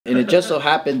it just so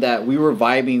happened that we were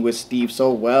vibing with Steve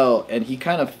so well, and he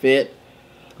kind of fit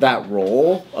that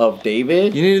role of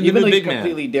David, even though he's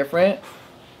completely different.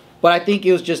 But I think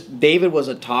it was just David was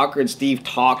a talker and Steve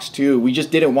talks too. We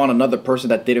just didn't want another person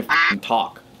that didn't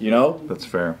talk, you know? That's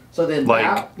fair. So then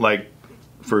like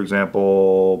for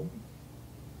example,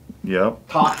 yeah.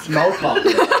 Talk, no talk.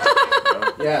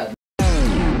 Yeah.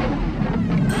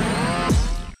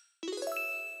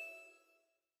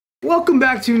 Welcome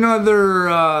back to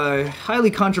another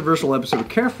highly controversial episode of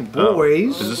Careful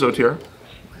Boys. Is this OTR?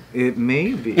 It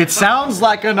may be. It sounds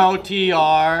like an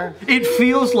OTR. It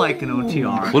feels like an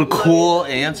OTR. What a cool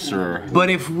answer. But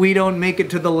if we don't make it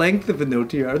to the length of an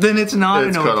OTR, then it's not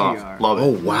an cut OTR. off. Love it.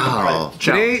 Oh, wow.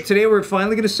 Today we're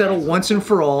finally going to settle once and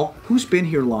for all who's been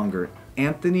here longer,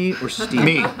 Anthony or Steve?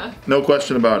 Me. No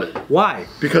question about it. Why?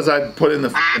 Because I put in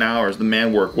the hours, the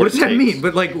man work. What does that mean?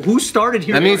 But like, who started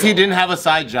here? That means he didn't have a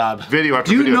side job. Video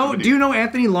after Do you video know? after video. Do you know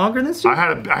Anthony longer than Steve? I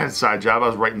had a side job. I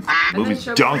was writing movies,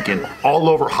 dunking all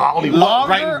over Hollywood.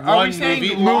 Writing one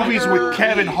movie. Movies with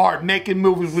Kevin Hart, making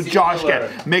movies with Josh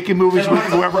Gad, making movies with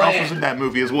whoever else was in that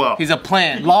movie as well. He's a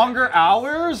plant. Longer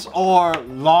hours or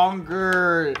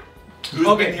longer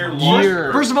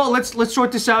years? First of all, let's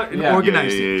sort this out and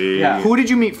organize it. Yeah. Who did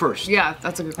you meet first? Yeah,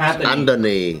 that's a good question.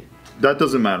 Anthony. That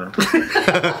doesn't matter.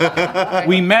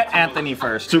 We met Anthony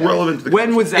first. It's irrelevant to the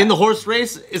When was that? In the horse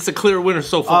race, it's a clear winner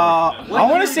so far. I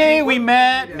want to say we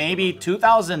met maybe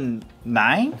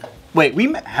 2009. Wait, have we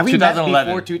met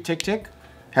 2011. before Tick Tick?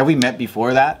 Have we met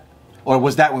before that? Or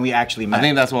was that when we actually met? I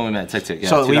think that's when we met. Tick Tick. Yeah,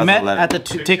 so we met 2011. at the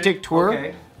Tick Tick tour.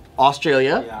 Okay.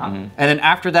 Australia, and then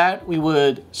after that we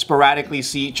would sporadically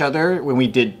see each other when we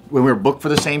were booked for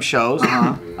the same shows.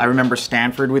 I remember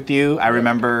Stanford with you. I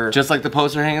remember Just like the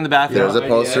poster hanging in the bathroom. There's a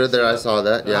poster there. I saw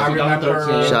that. Yeah. I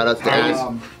remember Shout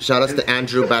out to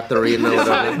Andrew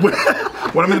Batharino.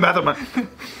 when I'm in the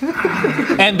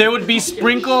bathroom, and there would be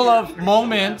sprinkle of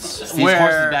moments Steve's horse is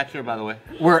where back here, by the way.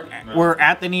 where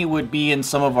Anthony would be in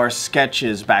some of our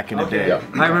sketches back in the day.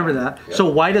 I remember that. So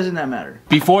why doesn't that matter?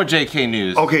 Before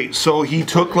JKNews. okay, so he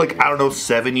took like, I don't know,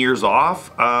 7 years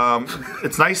off.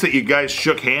 It's nice that you guys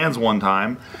shook hands one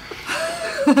time.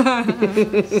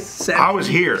 I was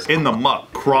here in the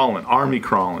muck, crawling, army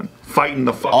crawling, fighting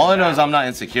the All I know is I'm not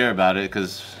insecure about it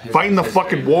because fighting the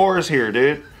fucking wars here,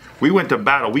 dude. We went to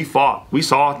battle. We fought. We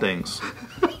saw things.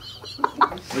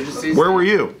 Where were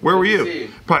you? Where were you?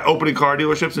 Probably opening car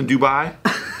dealerships in Dubai.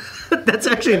 That's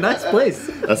actually a nice place.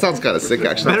 That sounds kind of sick,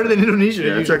 actually. Better than Indonesia.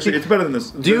 Yeah, it's better than this.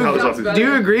 Do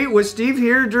you agree? Was Steve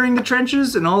here during the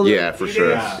trenches and all? Yeah, for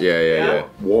sure. Yeah.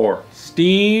 War.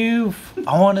 Steve,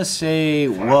 I want to say,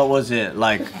 what was it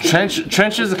like?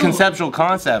 trench is a conceptual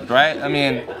concept, right? I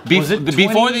mean,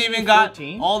 before they even got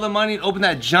 2014? all the money to open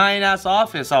that giant ass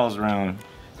office, I was around.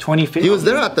 2015. He was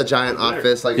there at the giant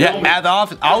office. Like, Yeah, at the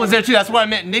office. I was there too. That's where I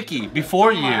met Nikki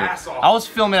before you. I was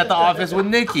filming at the office with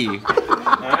Nikki.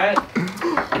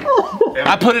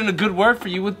 I put in a good word for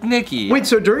you with Nikki. Wait,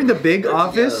 so during the big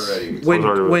office,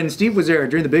 already when Steve was there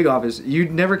during the big office, you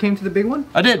never came to the big one?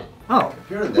 I did. Oh,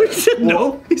 he said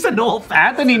no. He said no.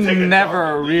 Anthony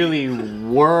never really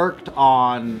worked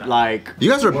on like, you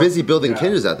guys were busy building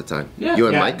Kinders at the time. You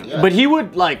and Mike. but he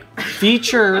would like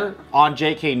feature on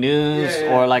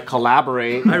JKNews or like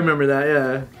collaborate. I remember that.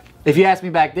 Yeah. If you asked me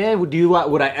back then, would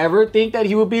I ever think that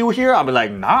he would be here? I'd be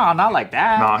like, nah, not like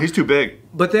that. Nah, he's too big.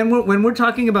 But then when we're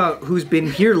talking about who's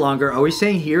been here longer, are we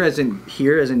saying here as in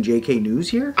JKNews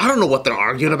here? I don't know what they're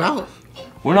arguing about.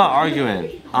 We're not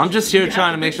arguing. I'm just here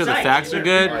trying to make sure the facts are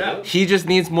good. He just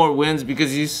needs more wins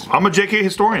because I'm a JK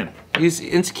historian. he's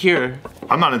insecure.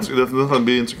 I'm not insecure. There's nothing to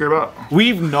be insecure about.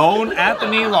 We've known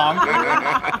Anthony longer.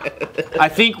 I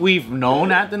think we've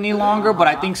known Anthony longer, but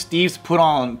I think Steve's put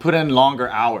in longer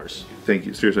hours. Thank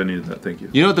you. Seriously, I needed that. Thank you.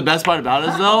 You know what the best part about it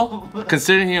is though?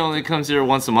 Considering he only comes here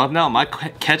once a month now, my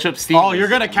catch up Steve. Oh, you're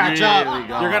gonna catch up.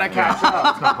 You're gonna catch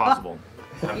up. It's not possible.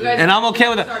 And I'm okay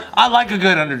with it. I like a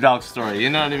good underdog story, you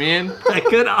know what I mean? A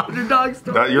good underdog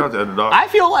story. You're not the underdog. I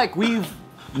feel like we've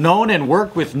known and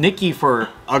worked with Nikki for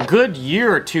a good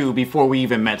year or two before we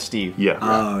even met Steve. Yeah.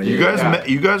 Oh, You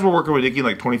guys were working with Nikki in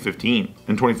like 2015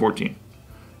 and 2014.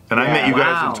 And I met you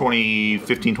guys in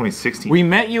 2015, 2016. We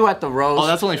met you at the roast. Oh,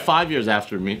 that's only 5 years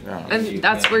after me. And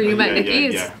that's where you met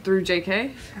Nikki? yeah. Is through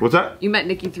JK? What's that? You met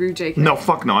Nikki through JK? No,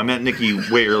 fuck no. I met Nikki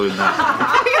way earlier than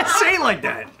that. You can't say it like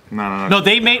that. No. No,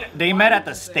 they met at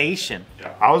the station.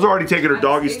 I was already taking her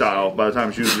doggy style by the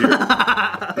time she was here.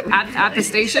 At the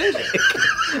station?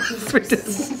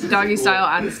 Doggy style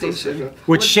at the station.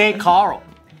 With Shay Carl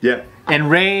Yeah. and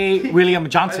Ray William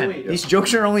Johnson. These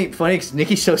jokes are only funny because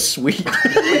Nikki's so sweet.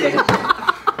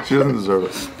 She doesn't deserve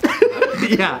it.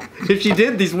 Yeah, if she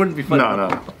did, these wouldn't be funny.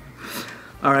 No.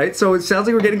 All right, so it sounds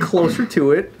like we're getting closer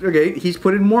to it. Okay, he's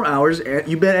put in more hours.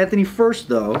 You bet Anthony first,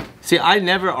 though. See, I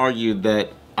never argued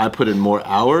that I put in more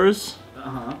hours.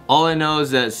 All I know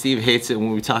is that Steve hates it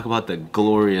when we talk about the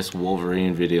glorious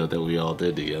Wolverine video that we all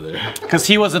did together. Because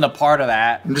he wasn't a part of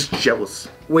that. I'm just jealous.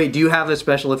 Wait, do you have a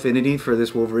special affinity for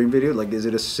this Wolverine video? Like, is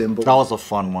it a symbol? That was a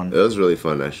fun one. It was really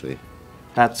fun, actually.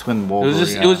 That's when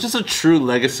Wolverine. It was just a true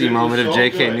legacy moment of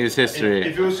JK News history.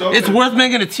 It's worth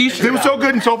making a T-shirt. It was so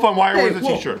good and so fun. Where's the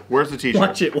T-shirt? Where's the T-shirt?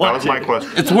 Watch it. That was my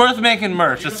question. It's worth making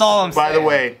merch. That's all I'm saying. By the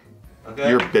way,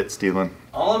 you're bit stealing.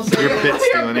 All I'm saying. You're bit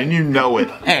stealing, and you know it.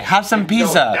 Hey, have some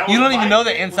pizza. You don't even know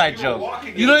the inside joke.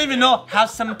 You don't even know have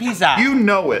some pizza. You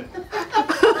know it.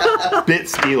 Bit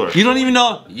stealer. You don't even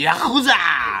know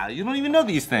Yakuza. You don't even know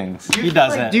these things. He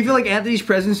doesn't. Do you feel like Anthony's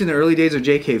presence in the early days of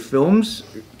JK Films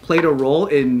played a role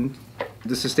in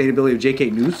the sustainability of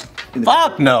JK News?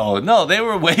 Fuck no. No, they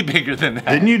were way bigger than that.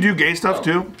 Didn't you do gay stuff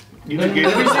too? You did gay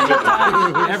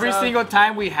stuff. Every single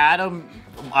time we had him,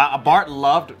 Bart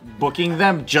loved booking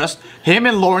them, just him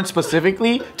and Lauren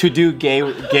specifically, to do gay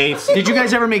stuff. Did you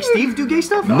guys ever make Steve do gay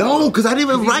stuff? No, because I didn't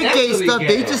even write gay stuff.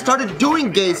 They just started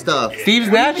doing gay stuff. Steve's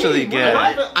naturally gay.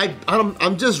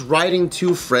 I'm just writing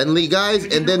two friendly guys,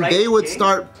 and then they would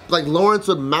start, like Lawrence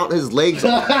would mount his legs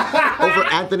over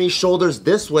Anthony's shoulders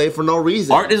this way for no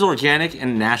reason. Art is organic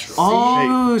and natural.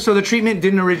 Oh, so the treatment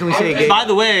didn't originally say gay. By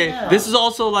the way, this is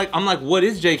also like, I'm like, what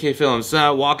is JK Films? So I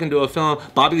walk into a film,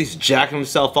 Bobby Lee's jacking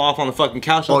himself off on the fucking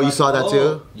couch. Oh, you saw that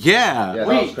too? Yeah.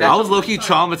 I was low-key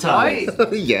traumatized.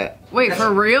 Yeah. Wait,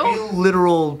 for real?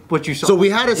 Literal what you saw. So we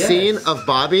had a scene of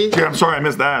Bobby. Yeah, I'm sorry I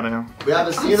missed that. Man. We have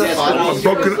a scene of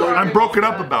Bobby. I'm broken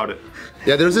up about it.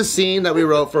 Yeah, there's a scene that we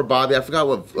wrote for Bobby. I forgot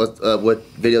what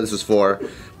video this was for,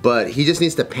 but he just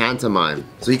needs to pantomime.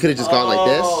 So he could have just gone like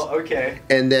this. Oh, okay.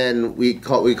 And then we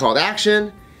called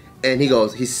action, and he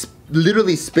goes,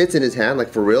 literally spits in his hand like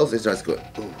for reals. And starts going,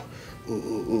 ooh,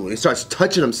 ooh, ooh. He starts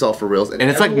touching himself for reals. And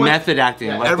it's like method acting.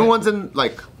 Yeah, everyone's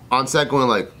on set going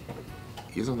like,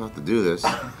 he doesn't have to do this.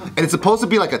 And it's supposed to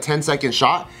be like a 10-second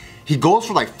shot. He goes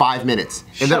for like 5 minutes.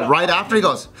 And then right after he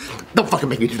goes, don't fucking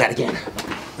make me do that again.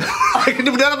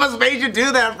 None of us made you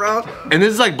do that, bro. And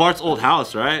this is like Bart's old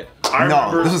house, right?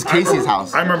 No, this is Casey's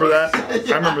house. I remember that.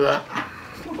 I remember that.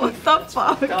 What the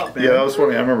fuck? Yeah, that was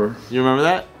funny. I remember. You remember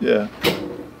that? Yeah,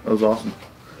 that was awesome.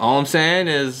 All I'm saying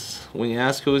is, when you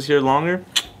ask who was here longer,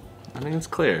 I think it's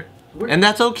clear. And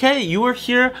that's okay. You were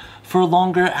here for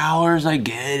longer hours. I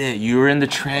get it. You were in the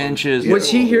trenches.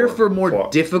 Was he here for more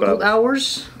difficult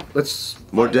hours?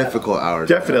 More difficult hours.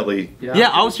 Definitely. Yeah,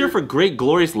 I was here for great,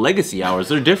 glorious legacy hours.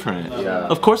 They're different. Yeah.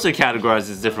 Of course they're categorized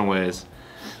as different ways.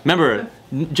 Remember,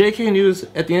 JK News,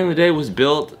 at the end of the day, was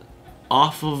built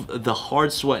off of the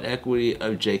hard sweat equity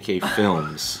of JK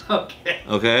Films.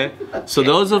 Okay? So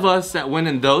those of us that went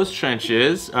in those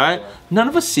trenches, alright, none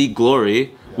of us seek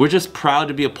glory. We're just proud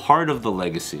to be a part of the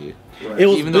legacy. It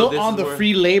was built on the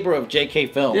free labor of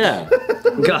JK Films. Yeah.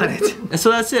 Got it. And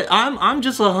so that's it. I'm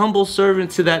just a humble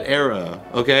servant to that era,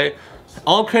 okay?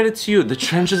 All credit to you. The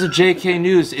trenches of JK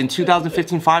News in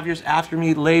 2015, 5 years after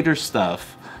me, later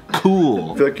stuff.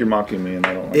 Cool. I feel like you're mocking me and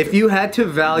I don't like If you had to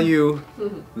value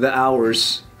the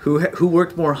hours, who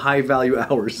worked more high value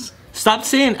hours? Stop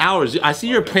saying hours. I see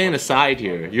you're playing aside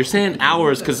here. You're saying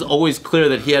hours because it's always clear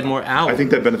that he had more hours. I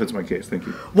think that benefits my case. Thank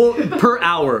you. Well, per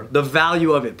hour, the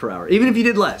value of it per hour. Even if you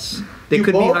did less, they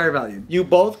could be higher value. You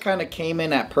both kind of came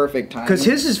in at perfect time. Because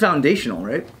his is foundational,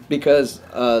 right? Because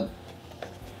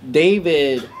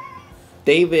David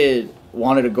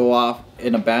wanted to go off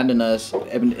and abandon us,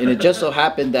 and it just so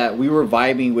happened that we were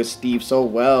vibing with Steve so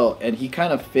well, and he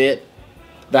kind of fit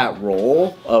that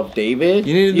role of David,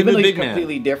 even though he's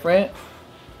completely different.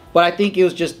 But I think it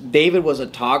was just David was a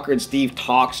talker and Steve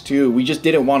talks too. We just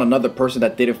didn't want another person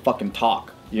that didn't fucking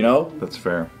talk, you know? That's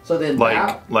fair. So then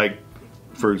like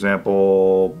for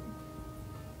example,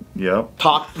 yep.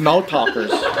 No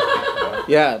talkers.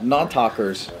 Yeah,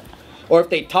 non-talkers. Or if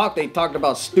they talked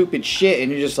about stupid shit and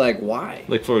you're just like, why?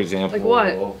 Like for example.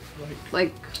 Like what?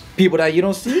 Like people that you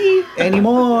don't see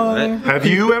anymore. Have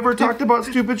you ever talked about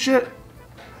stupid shit?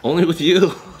 Only with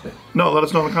you. No, let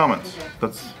us know in the comments.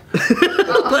 That's.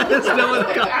 Let us know in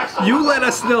the comments. You let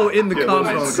us know in the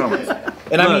comments.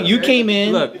 And I mean, you came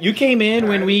in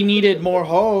when we needed more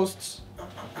hosts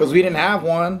because we didn't have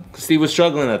one. Steve was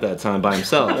struggling at that time by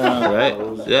himself, right?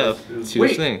 Yeah, it's a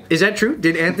huge thing. Is that true?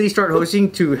 Did Anthony start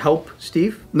hosting to help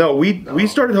Steve? No, we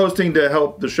started hosting to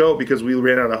help the show because we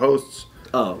ran out of hosts.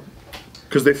 Oh.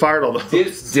 Because they fired all the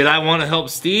hosts. Did I want to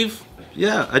help Steve?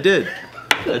 Yeah, I did.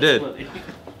 I did.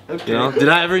 You know, did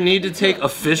I ever need to take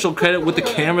official credit with the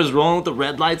cameras rolling with the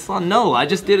red lights on? No, I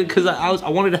just did it because I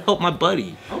wanted to help my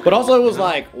buddy. But also it was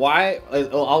like, why? I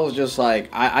was just like,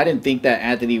 I didn't think that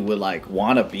Anthony would like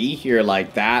want to be here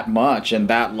like that much and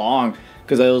that long,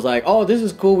 because I was like, oh, this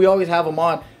is cool. We always have him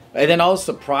on. And then I was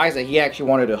surprised that he actually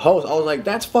wanted to host. I was like,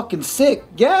 that's fucking sick.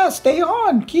 Yeah, stay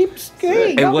on. Keep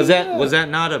staying. And was that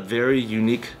not a very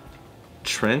unique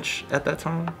trench at that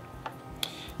time?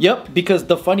 Yep, because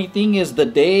the funny thing is the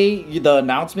day the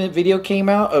announcement video came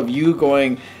out of you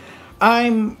going,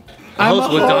 I'm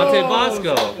host with Dante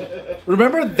Bosco.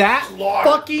 Remember that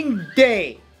fucking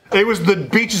day? It was the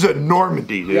beaches at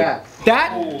Normandy, dude. Yeah.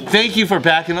 That. Thank you for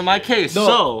backing up my case.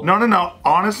 No,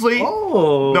 honestly,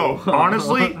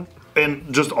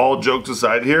 and just all jokes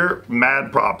aside here,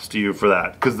 mad props to you for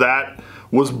that, because that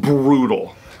was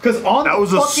brutal. Because that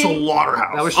was a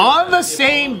slaughterhouse. On the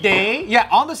same day,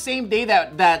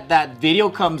 that video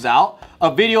comes out,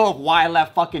 a video of why I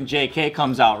left fucking JK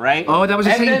comes out, right? Oh, that was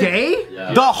the same day?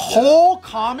 Yeah. The whole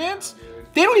comments,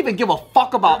 they don't even give a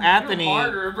fuck about Anthony.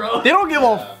 They don't give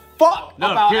a fuck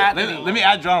about Anthony. Let me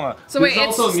add drama. So wait,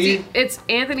 it's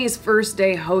Anthony's first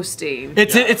day hosting.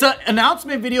 It's an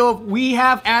announcement video of we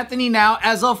have Anthony now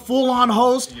as a full-on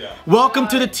host. Yeah. Welcome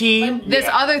to the team. This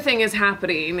other thing is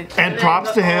happening. And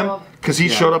props to him, because he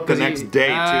showed up the next day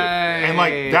too. And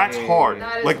like, that's hard.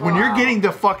 Like when you're getting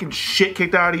the fucking shit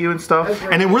kicked out of you and stuff,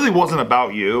 and it really wasn't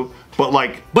about you, but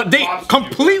like. But they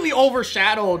completely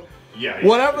overshadowed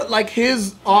whatever, like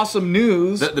his awesome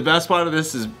news. The best part of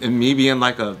this is me being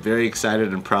like a very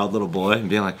excited and proud little boy and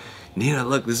being like, Nina,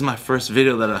 look, this is my first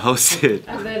video that I hosted.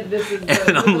 And then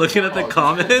and I'm looking at the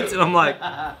comments and I'm like,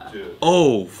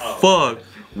 oh fuck,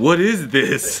 what is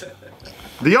this?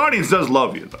 The audience does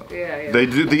love you though. Yeah. They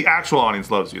do. The actual audience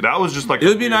loves you. That was just like. It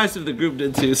would be nice if the group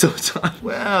did too sometimes.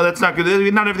 Well, that's not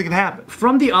good. Not everything can happen.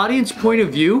 From the audience point of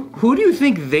view, who do you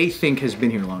think they think has been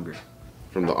here longer?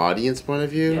 From the audience point of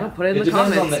view? Yeah, put it in the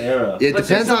comments. On the era. It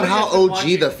depends on how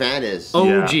OG the fan is.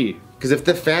 OG. Because if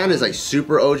the fan is like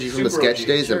super OG from the sketch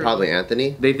days, then probably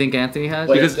Anthony. They think Anthony has?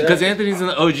 Because Anthony's in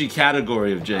the OG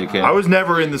category of JK. I was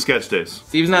never in the sketch days.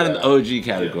 Steve's not in the OG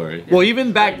category. Well,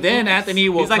 even back then, Anthony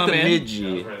will He's like come the in.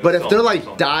 mid-G. But if they're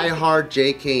like die-hard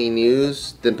JK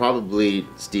News, then probably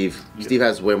Steve. Steve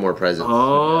has way more presence.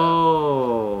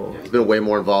 Oh. He's been way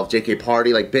more involved. JK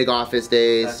Party, like big office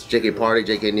days. JK Party,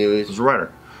 JK News. He's a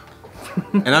writer.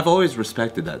 And I've always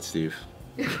respected that, Steve.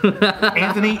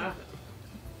 Anthony,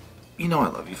 you know I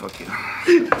love you. Fuck you.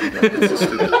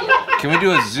 Can we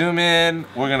do a zoom in?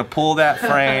 We're gonna pull that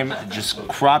frame, just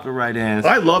crop it right in.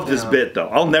 I love this bit though.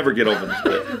 I'll never get over this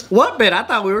bit. What bit? I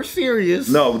thought we were serious.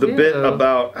 No, the bit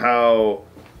about how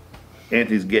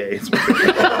Anthony's gay.